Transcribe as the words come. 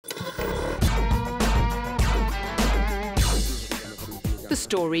The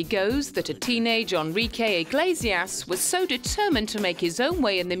story goes that a teenage Enrique Iglesias was so determined to make his own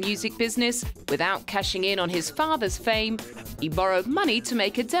way in the music business without cashing in on his father's fame, he borrowed money to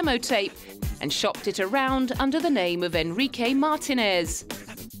make a demo tape and shopped it around under the name of Enrique Martinez.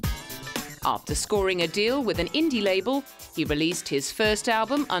 After scoring a deal with an indie label, he released his first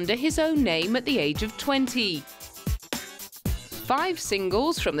album under his own name at the age of 20. 5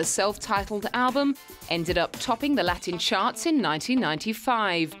 singles from the self-titled album ended up topping the Latin charts in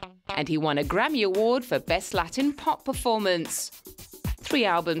 1995, and he won a Grammy Award for Best Latin Pop Performance. 3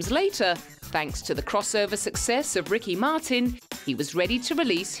 albums later, thanks to the crossover success of Ricky Martin, he was ready to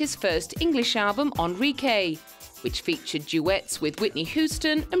release his first English album, Enrique, which featured duets with Whitney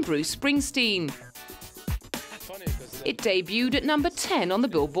Houston and Bruce Springsteen. It debuted at number 10 on the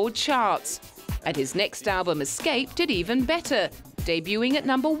Billboard charts, and his next album, Escape, did even better, debuting at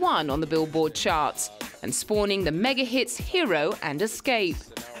number 1 on the Billboard charts and spawning the mega hits Hero and Escape.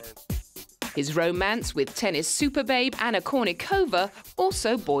 His romance with tennis superbabe Anna Kournikova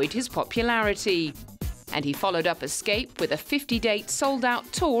also buoyed his popularity, and he followed up Escape with a 50-date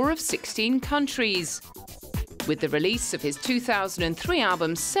sold-out tour of 16 countries. With the release of his 2003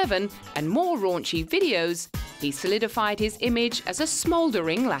 album 7 and more raunchy videos, he solidified his image as a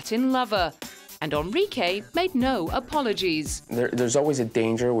smouldering Latin lover. And Enrique made no apologies. There's always a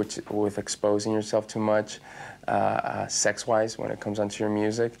danger with exposing yourself too much, sex-wise, when it comes onto your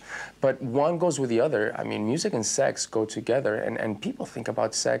music. But one goes with the other. I mean, music and sex go together, and people think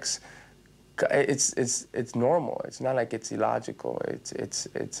about sex. It's normal. It's not like it's illogical.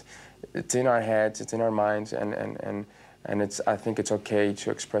 It's in our heads. It's in our minds, and I think it's okay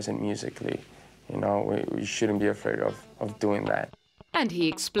to express it musically. You know, we shouldn't be afraid of doing that. And he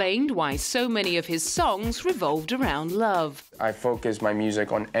explained why so many of his songs revolved around love. I focus my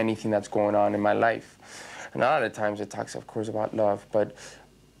music on anything that's going on in my life. And a lot of times it talks, of course, about love, but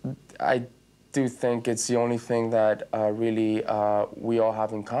I do think it's the only thing that really we all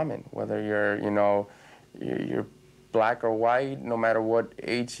have in common, whether you're black or white, no matter what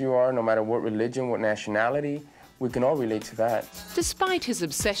age you are, no matter what religion, what nationality, we can all relate to that. Despite his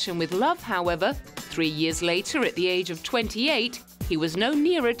obsession with love, however, 3 years later, at the age of 28, he was no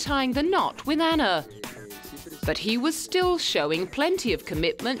nearer tying the knot with Anna. But he was still showing plenty of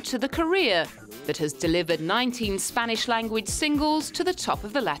commitment to the career that has delivered 19 Spanish-language singles to the top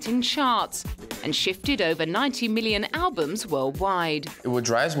of the Latin charts and shifted over 90 million albums worldwide. What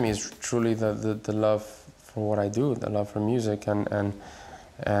drives me is truly the love for what I do, the love for music, and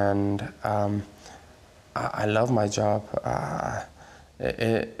I love my job.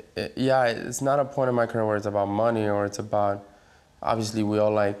 Yeah, it's not a point in my career where it's about money or it's about, obviously we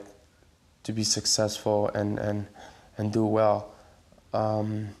all like to be successful and do well.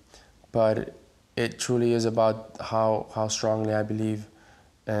 But it truly is about how strongly I believe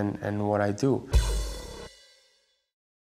in what I do.